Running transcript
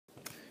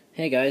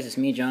Hey guys, it's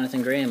me,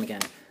 Jonathan Graham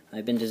again.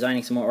 I've been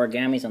designing some more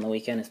origamis on the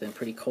weekend. It's been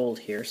pretty cold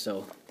here,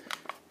 so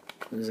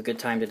it was a good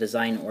time to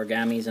design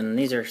origamis. And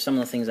these are some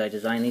of the things I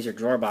designed. These are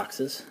drawer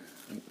boxes.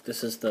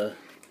 This is the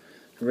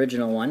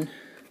original one.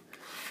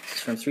 It's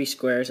from 3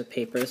 squares of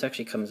paper. This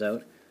actually comes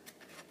out.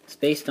 It's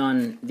based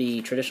on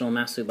the traditional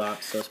masu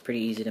box, so it's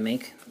pretty easy to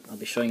make. I'll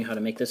be showing you how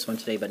to make this one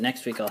today, but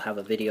next week I'll have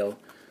a video.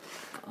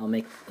 I'll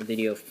make a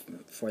video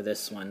for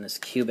this one, this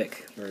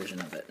cubic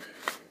version of it.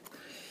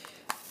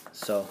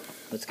 So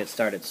let's get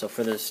started. So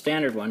for the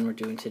standard one we're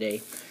doing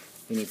today,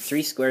 we need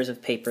 3 squares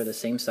of paper the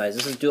same size.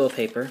 This is duo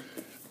paper.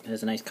 It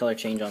has a nice color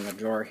change on the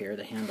drawer here,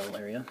 the handle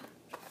area.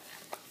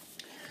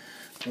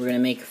 We're going to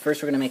make,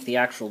 first we're going to make the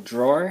actual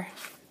drawer,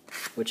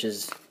 which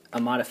is a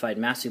modified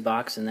masu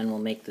box, and then we'll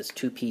make this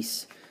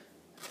 2-piece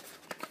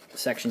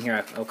section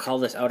here. I'll call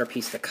this outer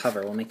piece the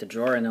cover. We'll make the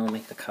drawer and then we'll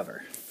make the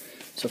cover.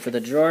 So for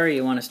the drawer,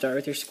 you want to start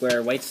with your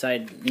square, white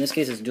side. In this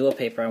case it's duo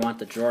paper. I want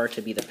the drawer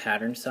to be the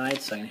pattern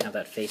side, so I'm going to have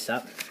that face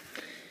up.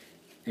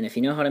 And if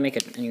you know how to make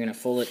it, and you're going to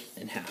fold it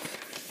in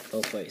half,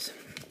 both ways,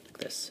 like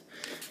this.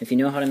 If you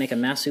know how to make a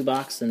masu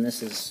box, then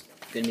this is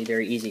going to be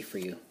very easy for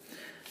you.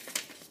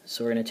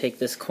 So we're going to take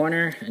this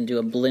corner and do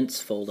a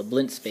blintz fold, a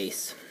blint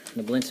space.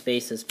 The blint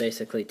space is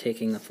basically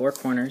taking the 4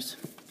 corners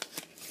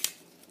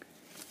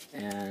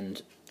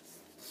and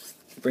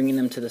bringing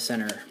them to the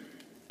center,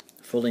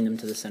 folding them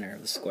to the center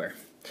of the square.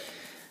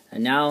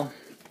 And now,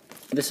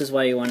 this is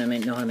why you want to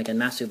know how to make a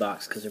masu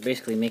box, because they're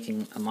basically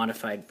making a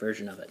modified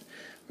version of it.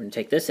 We're going to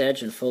take this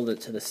edge and fold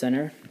it to the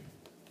center,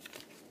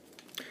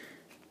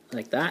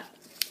 like that.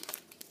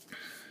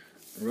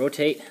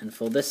 Rotate and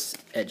fold this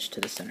edge to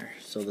the center,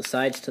 so the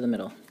sides to the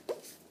middle.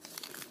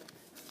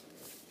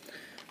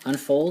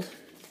 Unfold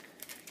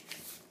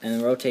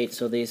and rotate,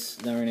 so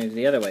these, now we're going to do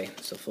the other way.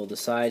 So fold the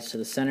sides to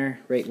the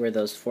center, right where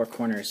those 4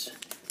 corners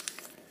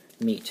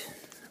meet.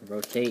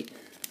 Rotate.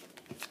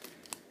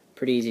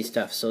 Pretty easy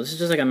stuff. So this is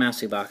just like a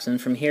masu box, and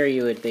from here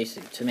you would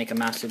basically, to make a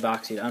masu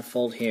box, you'd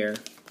unfold here,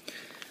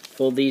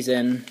 fold these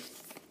in,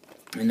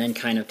 and then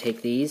kind of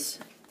take these,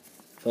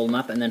 fold them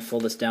up, and then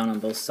fold this down on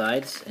both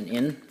sides and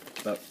in.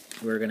 But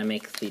we're going to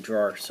make the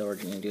drawer, so we're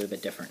going to do it a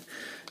bit different.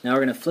 Now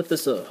we're going to flip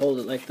this, hold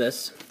it like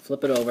this,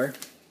 flip it over,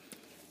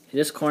 hit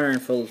this corner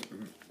and fold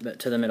it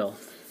to the middle.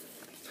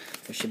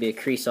 There should be a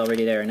crease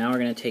already there. Now we're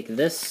going to take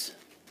this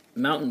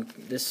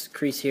this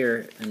crease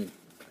here and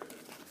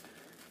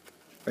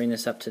bring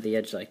this up to the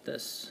edge like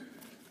this.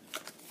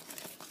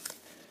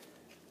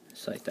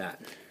 Just like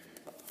that.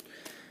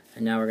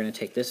 And now we're going to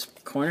take this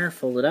corner,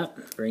 fold it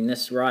up, bring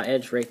this raw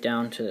edge right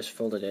down to this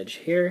folded edge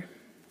here.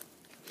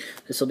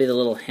 This will be the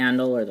little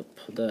handle or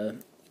the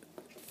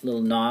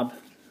little knob,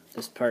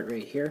 this part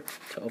right here,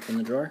 to open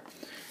the drawer.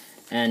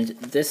 And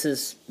this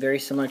is very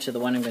similar to the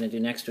one I'm going to do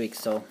next week,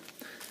 so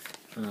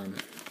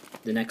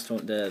the next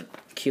one, the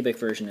cubic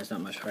version, is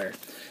not much higher.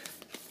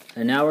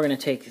 And now we're going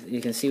to take,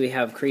 you can see we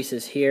have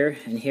creases here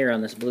and here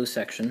on this blue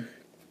section.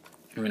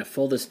 We're going to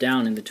fold this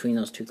down in between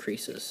those 2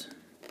 creases.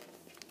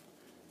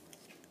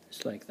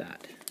 Just like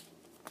that.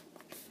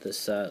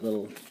 This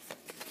little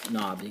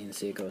knob, you can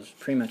see it goes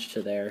pretty much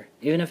to there.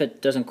 Even if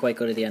it doesn't quite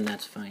go to the end,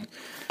 that's fine,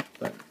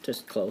 but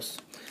just close.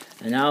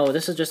 And now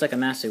this is just like a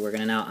masu. We're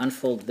going to now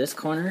unfold this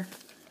corner,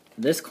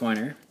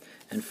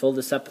 and fold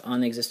this up on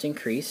the existing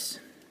crease.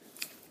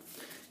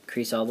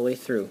 Crease all the way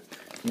through.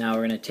 Now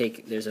we're going to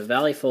take, there's a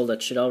valley fold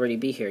that should already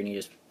be here, and you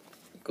just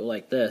go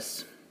like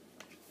this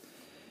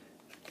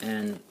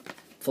and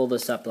fold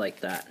this up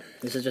like that.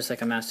 This is just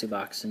like a masu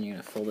box, and you're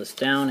going to fold this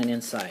down and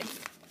inside.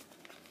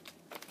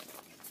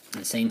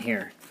 And same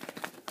here.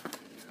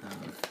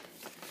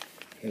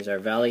 Here's our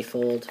valley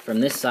fold. From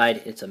this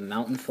side, it's a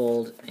mountain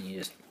fold, and you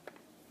just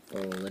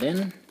fold it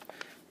in,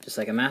 just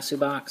like a masu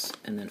box,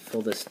 and then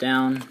fold this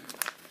down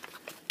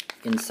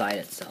inside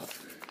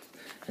itself.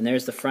 And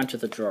there's the front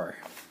of the drawer,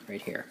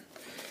 right here.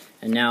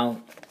 And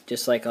now,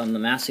 just like on the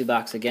masu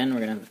box again,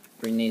 we're going to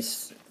bring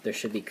these, there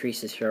should be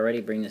creases here already,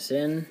 bring this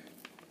in,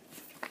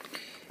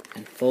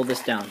 and fold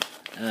this down.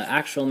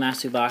 Actual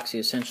masu box, you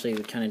essentially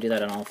would kind of do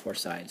that on all 4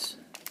 sides.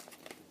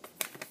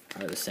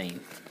 Are the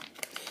same.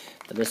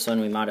 But this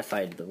one we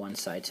modified the one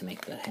side to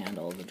make the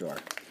handle of the drawer.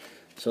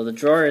 So the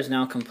drawer is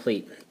now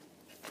complete.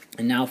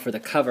 And now for the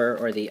cover,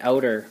 or the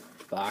outer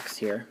box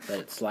here, that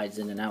it slides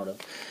in and out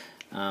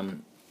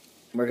of,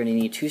 we're going to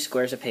need 2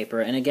 squares of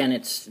paper. And again,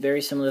 it's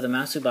very similar to the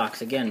masu box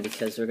again,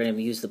 because we're going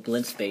to use the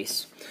blint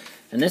space.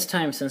 And this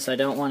time, since I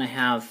don't want to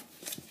have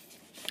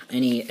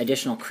any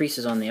additional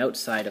creases on the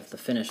outside of the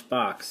finished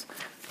box,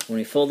 when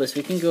we fold this,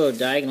 we can go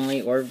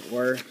diagonally or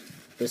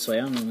this way.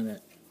 I don't know where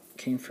that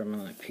came from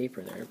on that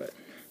paper there, but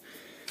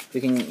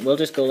we'll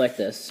just go like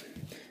this.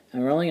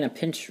 And we're only going to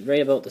pinch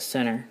right about the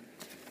center.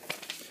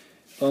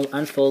 We'll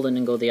unfold and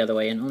then go the other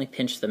way, and only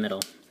pinch the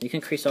middle. You can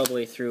crease all the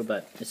way through,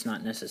 but it's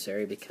not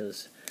necessary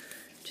because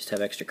you just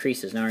have extra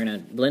creases. Now we're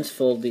going to blintz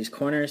fold these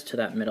corners to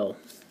that middle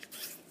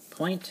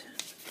point,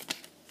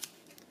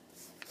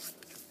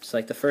 just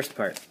like the first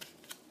part.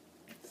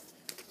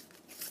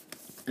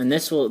 And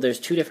this will, there's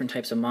 2 different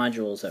types of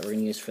modules that we're going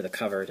to use for the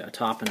cover, a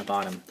top and a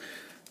bottom.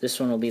 this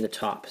one will be the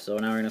top. So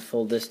now we're going to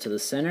fold this to the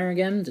center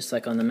again, just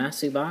like on the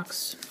masu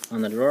box,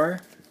 on the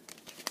drawer.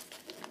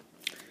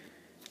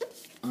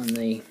 On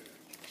the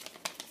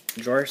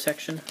drawer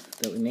section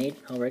that we made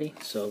already.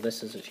 So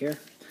this is it here.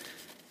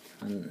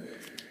 And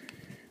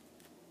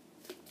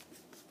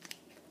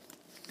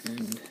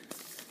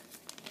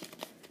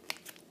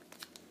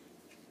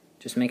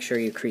just make sure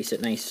you crease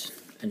it nice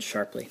and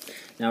sharply.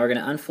 Now we're going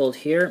to unfold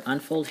here,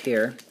 unfold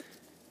here,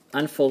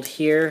 unfold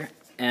here,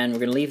 and we're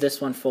going to leave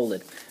this one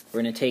folded.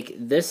 We're going to take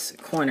this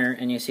corner,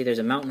 and you see there's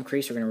a mountain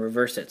crease, we're going to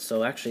reverse it.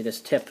 So actually this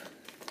tip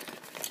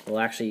will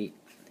actually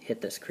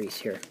hit this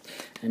crease here.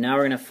 And now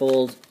we're going to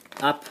fold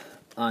up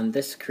on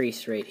this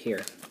crease right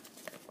here,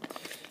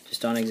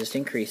 just on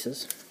existing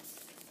creases.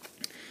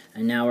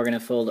 And now we're going to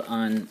fold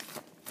on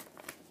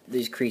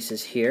these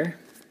creases here,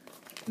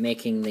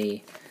 making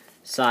the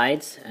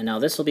sides, and now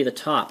this will be the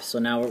top. So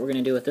now what we're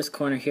going to do with this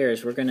corner here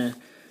is we're going to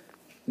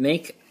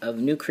make a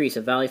new crease,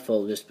 a valley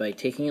fold, just by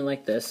taking it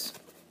like this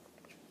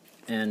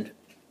and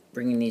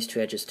bringing these two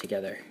edges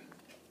together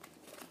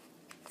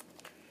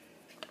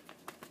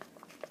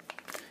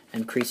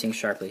and creasing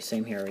sharply.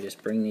 Same here, we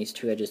just bring these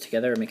two edges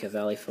together and make a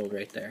valley fold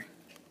right there.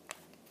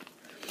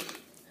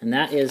 And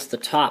that is the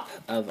top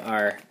of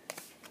our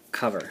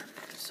cover.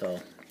 So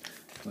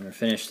when we're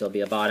finished, there'll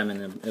be a bottom and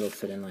then it'll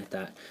fit in like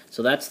that.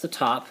 So that's the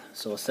top.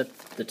 So we'll set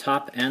the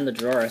top and the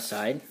drawer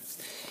aside.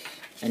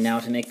 And now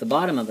to make the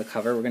bottom of the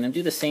cover, we're going to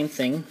do the same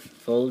thing.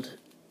 Fold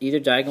either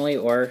diagonally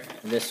or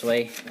this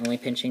way, only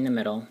pinching the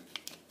middle.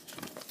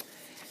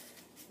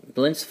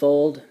 Blintz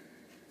fold.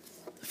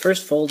 The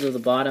first folds of the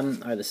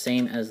bottom are the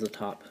same as the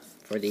top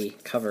for the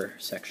cover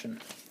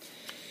section.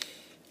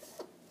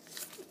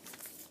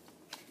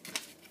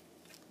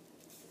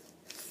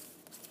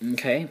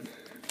 Okay.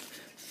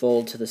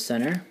 Fold to the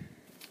center.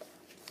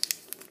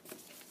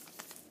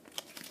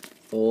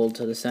 Fold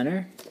to the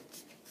center.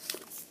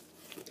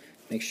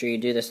 Make sure you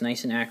do this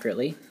nice and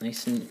accurately.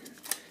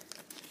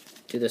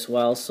 Do this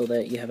well so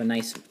that you have a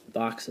nice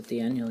box at the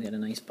end. You'll get a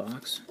nice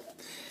box.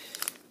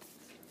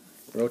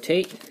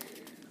 Rotate.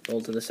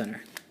 Fold to the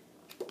center.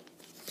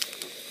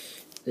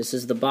 This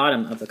is the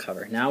bottom of the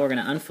cover. Now we're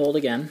going to unfold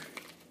again.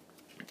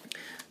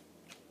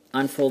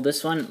 Unfold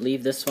this one.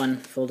 Leave this one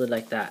folded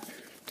like that.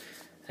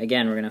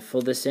 Again, we're going to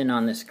fold this in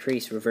on this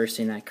crease,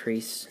 reversing that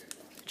crease.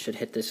 It should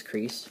hit this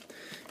crease.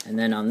 And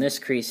then on this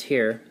crease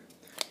here,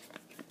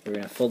 we're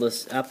going to fold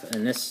this up,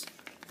 and this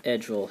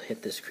edge will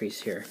hit this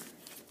crease here,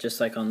 just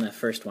like on the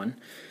first one.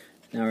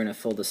 Now we're going to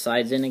fold the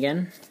sides in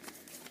again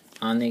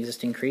on the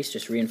existing crease,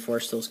 just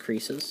reinforce those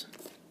creases.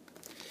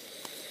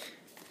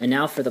 And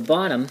now for the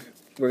bottom,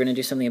 we're going to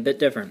do something a bit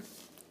different.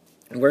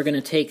 We're going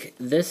to take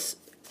this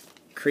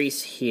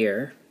crease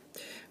here,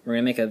 we're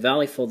going to make a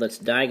valley fold that's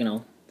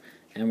diagonal,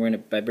 and we're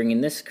going to, by bringing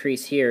this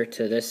crease here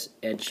to this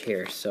edge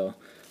here. So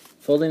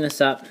folding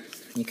this up,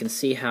 you can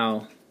see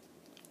how,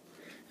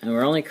 and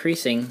we're only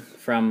creasing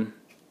from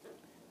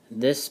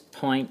this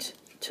point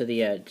to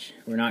the edge.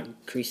 We're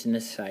not creasing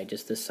this side,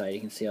 just this side.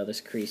 You can see how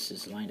this crease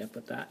is lined up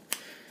with that.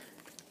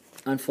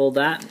 Unfold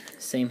that,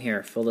 same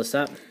here. Fold this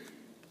up,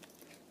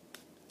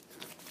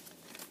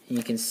 and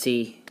you can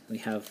see we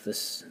have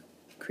this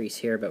crease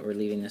here, but we're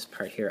leaving this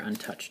part here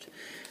untouched.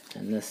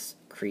 And this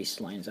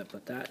crease lines up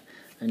with that.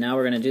 And now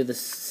we're going to do the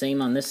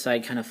same on this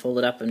side, kind of fold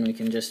it up, and we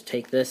can just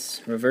take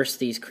this, reverse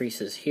these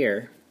creases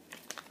here.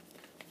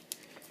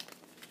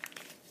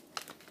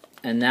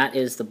 And that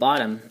is the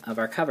bottom of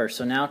our cover.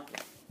 So now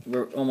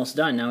we're almost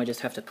done. Now we just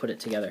have to put it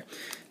together.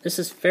 This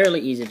is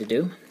fairly easy to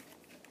do.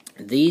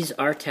 These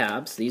are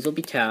tabs. These will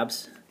be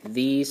tabs.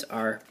 These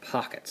are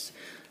pockets.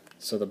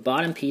 So the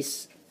bottom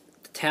piece,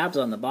 the tabs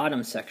on the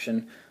bottom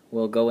section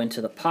will go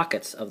into the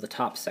pockets of the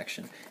top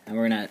section. And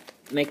we're going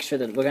to make sure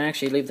that we're going to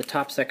actually leave the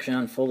top section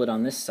unfolded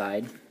on this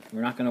side.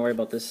 We're not going to worry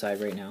about this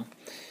side right now.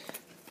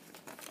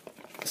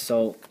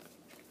 So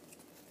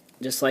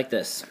just like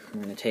this,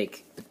 we're going to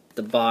take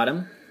the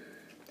bottom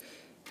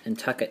and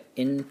tuck it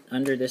in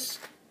under this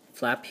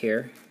flap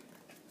here.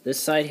 This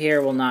side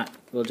here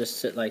will just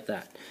sit like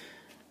that.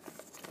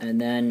 And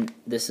then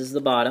this is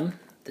the bottom,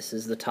 this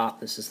is the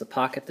top, this is the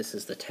pocket, this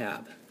is the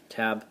tab.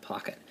 Tab,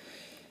 pocket.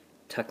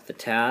 Tuck the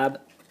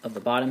tab of the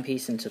bottom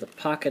piece into the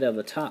pocket of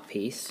the top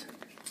piece.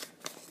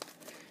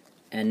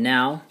 And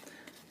now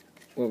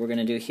what we're going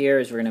to do here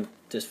is we're going to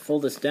just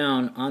fold this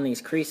down on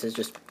these creases,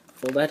 just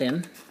fold that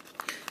in.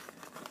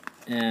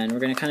 And we're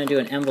going to kind of do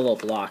an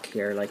envelope lock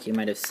here, like you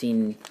might have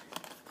seen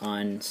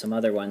on some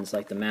other ones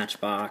like the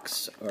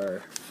Matchbox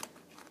or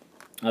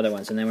other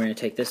ones. And then we're going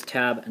to take this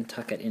tab and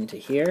tuck it into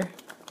here.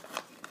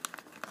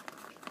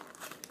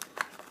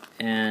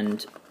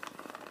 And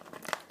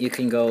you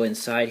can go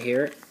inside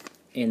here,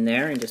 in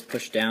there, and just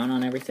push down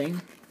on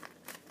everything.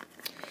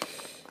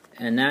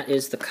 And that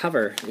is the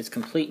cover. It's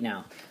complete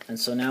now. And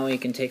so now we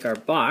can take our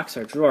box,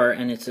 our drawer,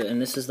 and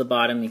this is the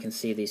bottom. You can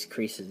see these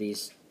creases,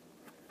 these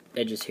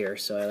edges here.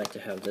 So I like to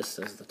have this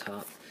as the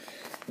top.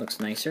 Looks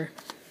nicer.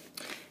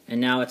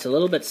 And now it's a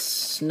little bit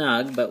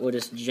snug, but we'll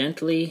just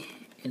gently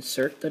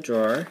insert the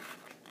drawer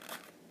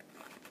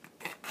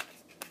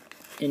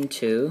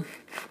into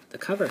the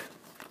cover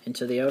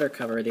into the outer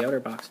cover, the outer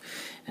box.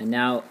 And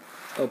now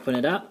open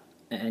it up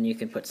and you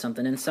can put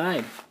something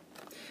inside.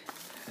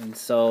 And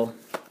so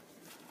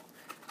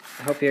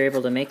I hope you're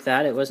able to make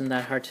that. It wasn't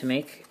that hard to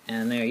make.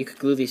 And there, you could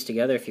glue these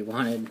together if you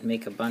wanted,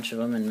 make a bunch of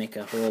them and make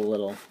a whole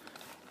little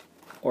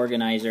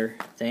organizer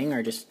thing,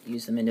 or just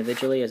use them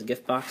individually as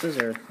gift boxes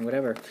or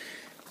whatever.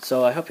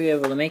 So I hope you're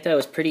able to make that. It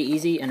was pretty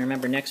easy. And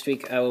remember, next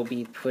week I will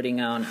be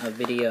putting on a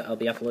video. I'll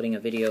be uploading a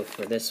video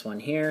for this one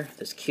here,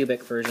 this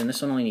cubic version.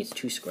 This one only needs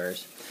 2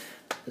 squares.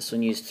 This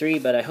one used 3,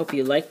 but I hope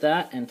you like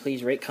that, and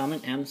please rate,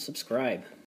 comment, and subscribe.